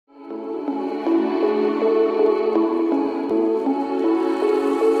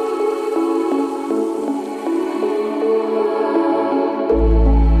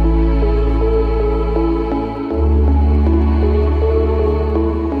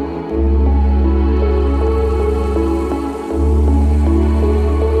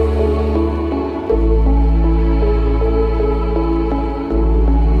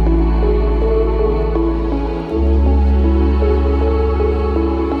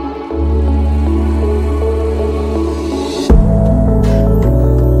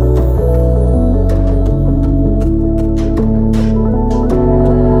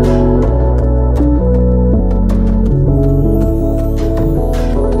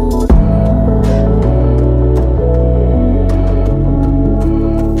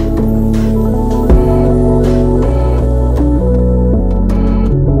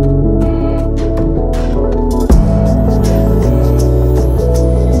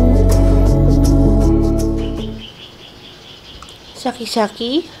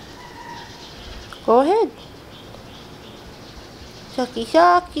Shaki-shaki. Go ahead.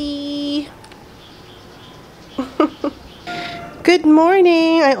 Shaki-shaki. Good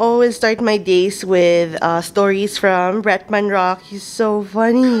morning. I always start my days with stories from Bretman Rock. He's so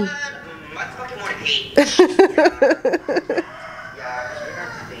funny.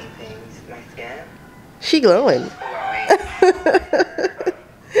 She glowing.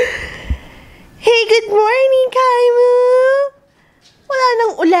 Hey, good morning, Kaimu. Wala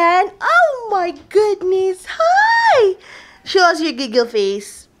nang ulan. Oh my goodness. Hi. Show us your giggle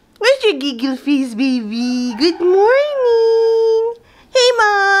face. Where's your giggle face, baby? Good morning. Hey,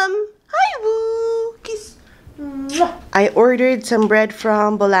 Mom. Hi, Woo. Kiss. I ordered some bread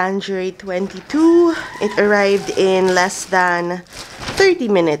from Boulangerie 22. It arrived in less than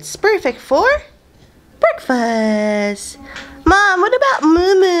 30 minutes. Perfect for breakfast. Mom, what about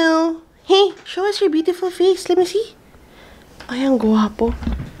Mumu? Hey, show us your beautiful face. Let me see. Ay, ang guwapo.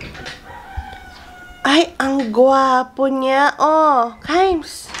 Ay, ang guwapo niya. Oh,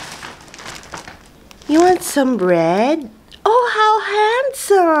 Kaims. You want some bread? Oh, how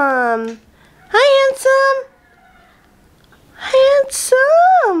handsome. Hi, handsome.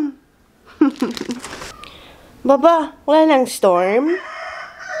 Handsome. Baba, wala nang storm?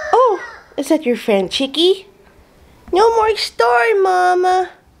 Oh, is that your friend, Chicky? No more storm,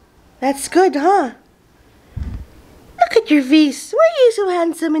 Mama. That's good, huh? Look at your face. Why are you so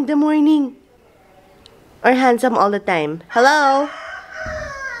handsome in the morning? Or handsome all the time? Hello?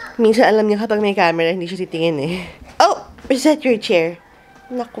 Minsan alam niya kapag may camera, hindi siya titingin eh. Oh! Is that your chair?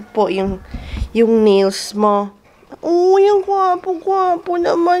 Naku po, yung nails mo. Oh, yung gwapo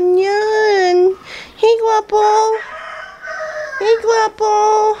naman yan. Hey, gwapo. Hey, gwapo.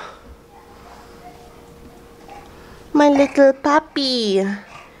 My little puppy.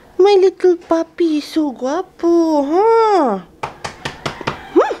 My little puppy is so guapo, huh?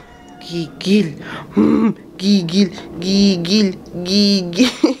 Gigil. Gigil. Gigil.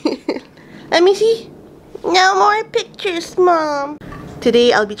 Gigil. Let me see. No more pictures, Mom.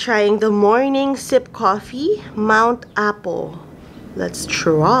 Today, I'll be trying the morning sip coffee, Mount Apple. Let's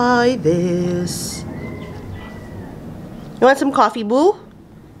try this. You want some coffee, Boo?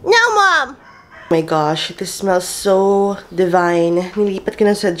 No, Mom! Oh my gosh, this smells so divine. Nilipat ko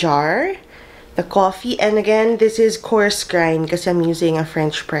na sa jar. The coffee. And again, this is coarse grind kasi I'm using a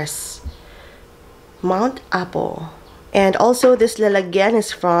French press. Mount Apple. And also, this lalagyan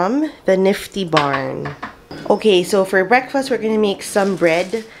is from the Nifty Barn. Okay, so for breakfast, we're gonna make some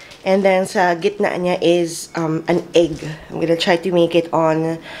bread. And then sa gitna niya is an egg. I'm gonna try to make it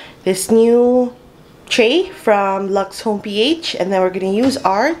on this new tray from Lux Home PH. And then we're gonna use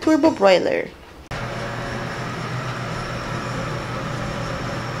our turbo broiler.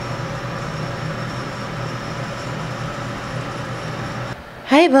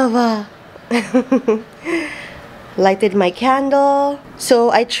 Hi, Baba. Lighted my candle. So,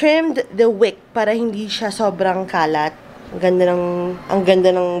 I trimmed the wick para hindi siya sobrang kalat. Ang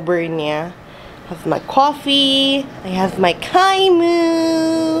ganda ng burn niya. I have my coffee. I have my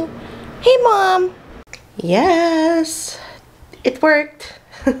KAIMU. Hey, Mom. Yes. It worked.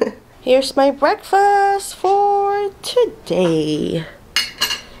 Here's my breakfast for today.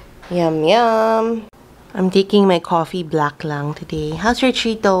 Yum, yum. I'm taking my coffee black lang today. How's your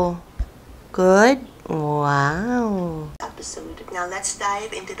Cheeto? Good? Wow. Episode. Now let's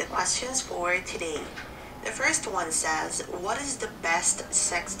dive into the questions for today. The first one says, what is the best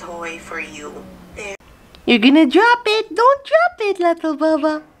sex toy for you? There. You're gonna drop it. Don't drop it, little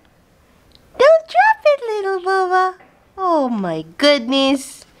Baba. Don't drop it, little Baba. Oh my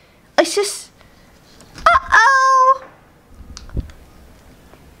goodness. It's just... Uh-oh!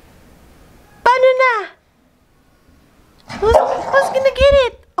 Paano na? Who's gonna get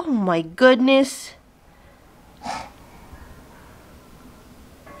it? Oh my goodness.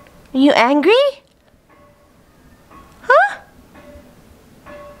 Are you angry? Huh?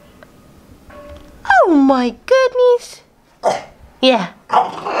 Oh my goodness. Yeah.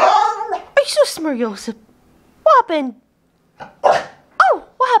 Ay, sus Mariosep. What happened? Oh,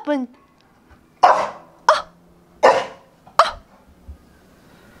 what happened?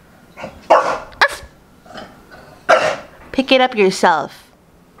 Pick it up yourself.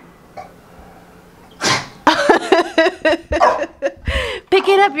 Pick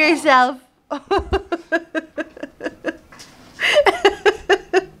it up yourself.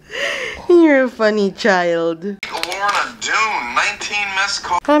 You're a funny child. Lorna Dune, 19 missed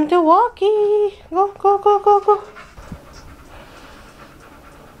calls. Time to walkie. Go, go, go, go, go.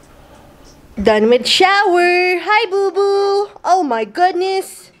 Done with shower. Hi, boo-boo. Oh my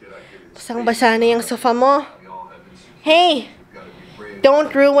goodness. Basang-basa na yung sofa mo. Hey,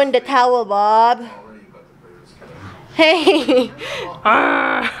 Don't ruin the towel, Bob. Hey!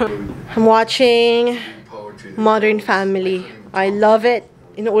 I'm watching Modern Family. I love it.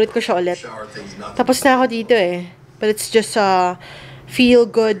 Inuulit ko siya ulit. Tapos na ako dito eh. But it's just a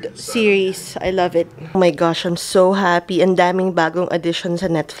feel-good series. I love it. Oh my gosh, I'm so happy. Ang daming bagong additions sa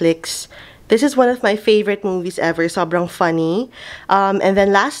Netflix. This is one of my favorite movies ever. Sobrang funny. And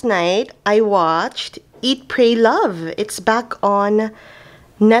then last night, I watched Eat, Pray, Love. It's back on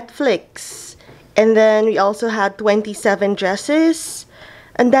Netflix. And then we also had 27 Dresses.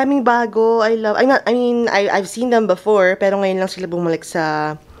 Ang daming bago. I've seen them before, pero ngayon lang sila bumalik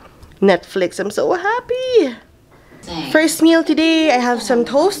sa Netflix. I'm so happy. First meal today, I have some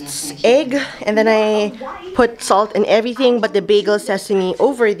toasts, egg, and then I put salt and everything but the bagel sesame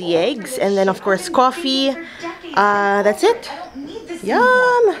over the eggs, and then of course coffee. That's it.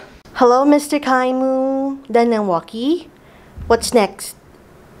 Yum! Hello, Mr. KAIMU. Done ng walkie? What's next?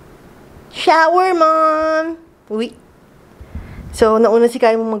 Shower, Mom! Uy. So, nauna si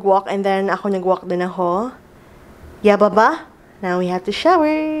KAIMU mag-walk and then ako nag-walk din ako. Yeah, baba? Now we have to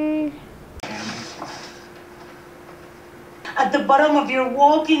shower. At the bottom of your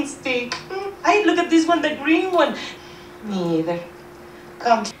walking stick. Ay, look at this one, the green one. Me either.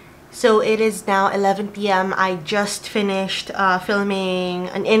 Come. So it is now 11 p.m. I just finished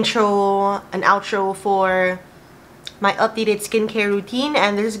filming an intro, an outro for my updated skincare routine,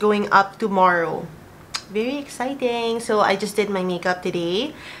 and this is going up tomorrow. Very exciting. So I just did my makeup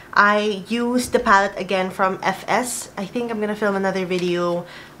today. I used the palette again from FS. I think I'm gonna film another video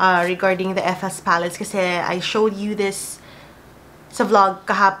regarding the FS palettes kasi I showed you this sa vlog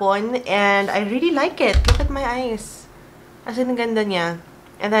kahapon, and I really like it. Look at my eyes. As in, ang ganda niya.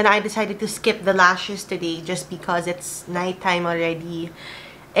 And then I decided to skip the lashes today just because it's nighttime already.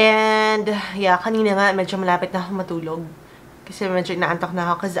 And yeah, kanina nga medyo malapit na ako matulog. Kasi medyo naantok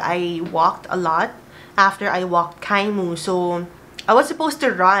na ako because I walked a lot after I walked KAIMU. So I was supposed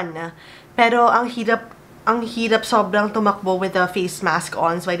to run. Pero ang hirap sobrang tumakbo with the face mask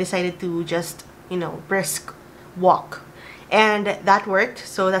on. So I decided to just, you know, brisk walk. And that worked,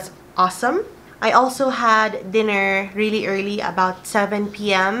 so that's awesome. I also had dinner really early, about 7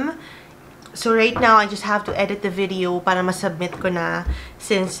 p.m. So right now, I just have to edit the video para masubmit ko na,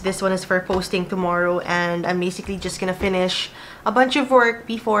 since this one is for posting tomorrow, and I'm basically just gonna finish a bunch of work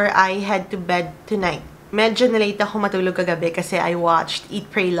before I head to bed tonight. Medyo nalate ako matulog kagabi kasi I watched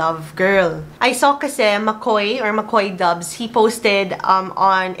Eat, Pray, Love. Girl. I saw kasi McCoy Dubs, he posted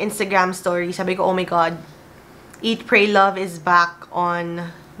on Instagram story. Sabi ko, oh my god, Eat, Pray, Love is back on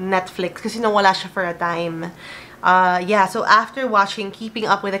Netflix kasi nawala siya for a time. Yeah, so after watching Keeping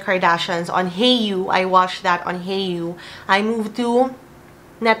Up with the Kardashians on Hayu, I watched that on Hayu. I moved to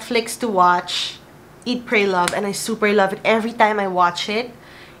Netflix to watch Eat, Pray, Love, and I super love it. Every time I watch it,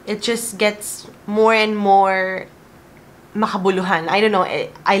 it just gets more and more makabuluhan. I don't know,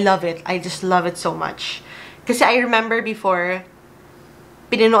 I love it. I just love it so much. Kasi I remember before,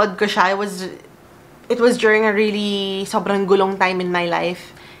 pinanood ko siya, it was during a really sobrang gulong time in my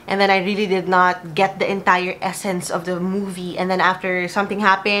life. And then I really did not get the entire essence of the movie. And then after something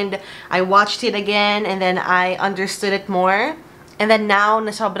happened, I watched it again and then I understood it more. And then now,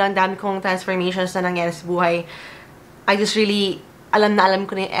 na sobrang dami kong transformations na nangyari sa buhay, I just really, alam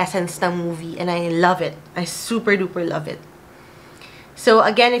ko na yung essence ng movie. And I love it. I super duper love it. So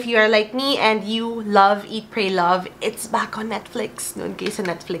again, if you are like me and you love Eat, Pray, Love, it's back on Netflix. Noon kayo sa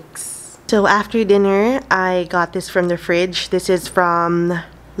Netflix. So after dinner, I got this from the fridge. This is from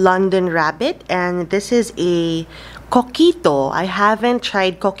London Rabbit, and this is a COQUITO. I haven't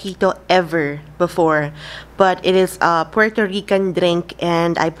tried COQUITO ever before, but it is a Puerto Rican drink,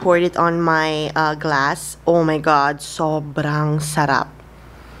 and I poured it on my glass. Oh my god, sobrang sarap.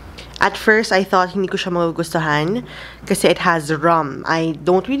 At first, I thought hindi ko siya magugustuhan kasi it has rum. I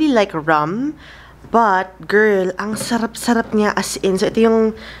don't really like rum. But, girl, ang sarap-sarap niya as in. So, ito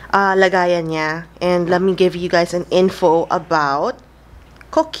yung lagayan niya. And let me give you guys an info about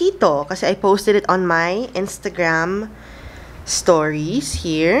COQUITO. Kasi I posted it on my Instagram stories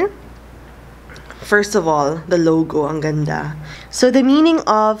here. First of all, the logo, ang ganda. So, the meaning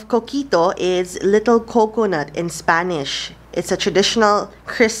of COQUITO is little coconut in Spanish. It's a traditional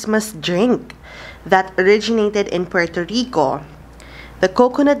Christmas drink that originated in Puerto Rico. The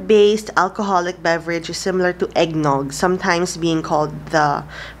coconut-based alcoholic beverage is similar to eggnog, sometimes being called the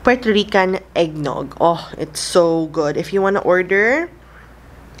Puerto Rican eggnog. Oh, it's so good. If you want to order,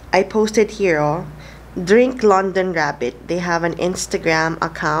 I posted here, oh, Drink London Rabbit. They have an Instagram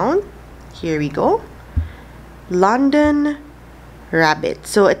account. Here we go. London Rabbit.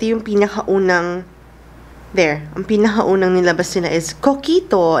 So, ito yung pinakaunang There, ang pinakaunang nilabas nila is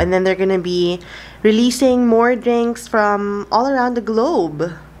COQUITO, and then they're gonna be releasing more drinks from all around the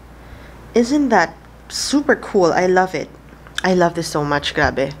globe. Isn't that super cool? I love it. I love this so much,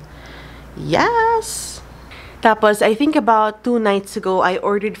 grabe. Yes! Tapos, I think about 2 nights ago, I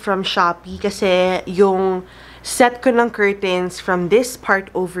ordered from Shopee kasi yung set ko ng curtains from this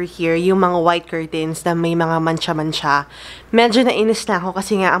part over here, yung mga white curtains na may mga mancha-mancha. Medyo nainis na ako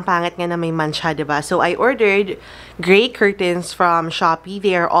kasi nga ang pangit nga na may mancha, diba? So, I ordered gray curtains from Shopee.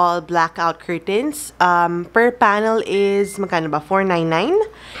 They are all blackout curtains. Per panel is, magkano ba? $4.99.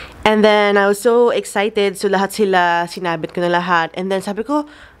 And then, I was so excited. So, lahat sila, sinabit ko na lahat. And then, sabi ko,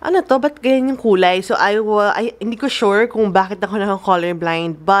 ano to? Ba't ganyan yung kulay? So, hindi ko sure kung bakit ako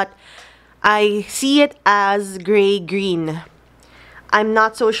colorblind. But, I see it as gray-green. I'm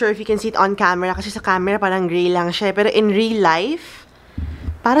not so sure if you can see it on camera kasi sa camera parang gray lang siya. Pero in real life,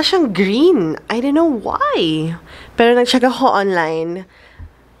 para siyang green. I don't know why. Pero nag-check ako online.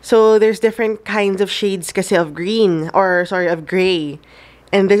 So, there's different kinds of shades kasi of green. Or, sorry, of gray.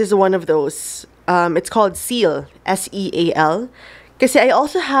 And this is one of those. It's called Seal. S-E-A-L. Kasi I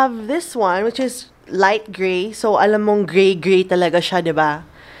also have this one, which is light gray. So, alam mong gray-gray talaga siya, diba?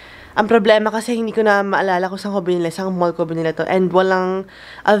 Ang problema kasi hindi ko na maalala kung saan ko binila, saan mall ko binila to. And walang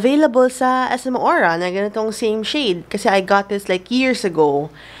available sa SM Aura na ganitong same shade. Kasi I got this like years ago.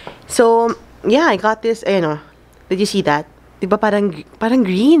 So, yeah, I got this. Ayun o. Did you see that? Diba parang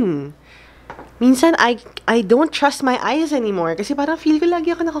green? Minsan, I don't trust my eyes anymore. Kasi parang feel ko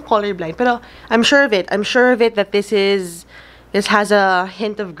lagi ako naka-colorblind. Pero, I'm sure of it. I'm sure of it that this has a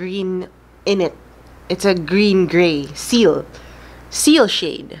hint of green in it. It's a green-gray. Seal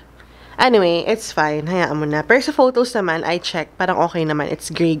shade. Anyway, it's fine. Hayaan mo na. Pero sa photos naman, I checked. Parang okay naman. It's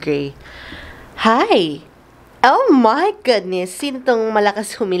gray-gray. Hi! Oh my goodness! Sino tong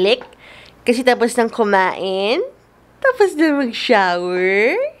malakas humilik? Kasi tapos nang kumain, tapos na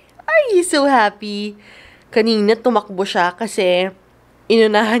mag-shower. Are you so happy? Kanina tumakbo siya kasi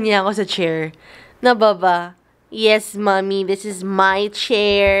inunahan niya ako sa chair. Nababa. Yes, mommy, this is my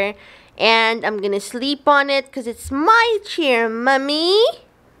chair. And I'm gonna sleep on it because it's my chair, mommy.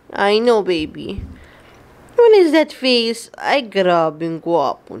 I know, baby. What is that face? Ay, grabing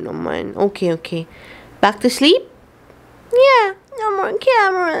guwapo naman. Okay. Back to sleep? Yeah, no more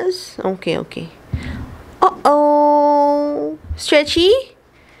cameras. Okay. Uh-oh. Stretchy?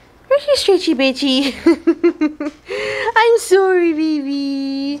 Where's your stretchy, bitchy? I'm sorry,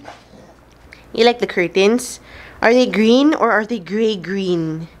 baby. You like the curtains? Are they green or are they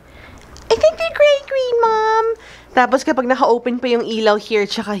gray-green? I think they're gray-green, Mom. Tapos kapag naka-open pa yung ilaw here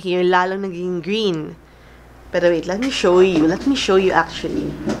tsaka here, lalo naging green. Pero wait, let me show you. Let me show you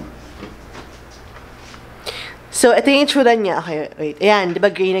actually. So, ito yung itsura niya. Okay, wait. Ayan, di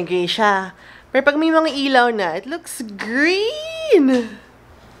ba gray na gray siya? Pero pag may mga ilaw na, it looks green!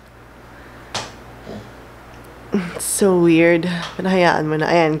 It's so weird. Pero hayaan mo na.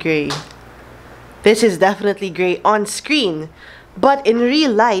 Ayan, gray. This is definitely gray on screen. But in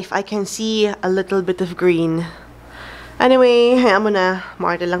real life, I can see a little bit of green. Anyway, hayaan mo na.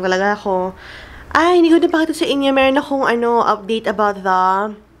 Marta lang talaga ako. Ay, hindi ko napakita sa inyo. Meron akong update about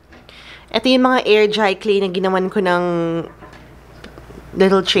ito yung mga air dry clay na ginawan ko ng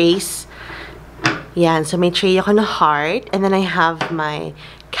little trays. Yan. So, may tray ako na heart. And then I have my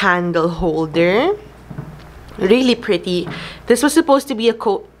candle holder. Really pretty. This was supposed to be a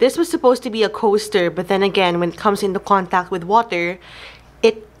coaster, but then again, when it comes into contact with water,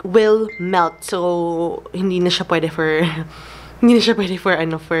 it will melt. So hindi na siya pwede for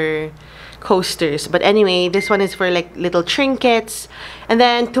coasters. But anyway, this one is for like little trinkets. And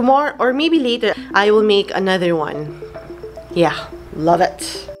then tomorrow or maybe later, I will make another one. Yeah, love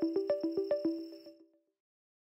it.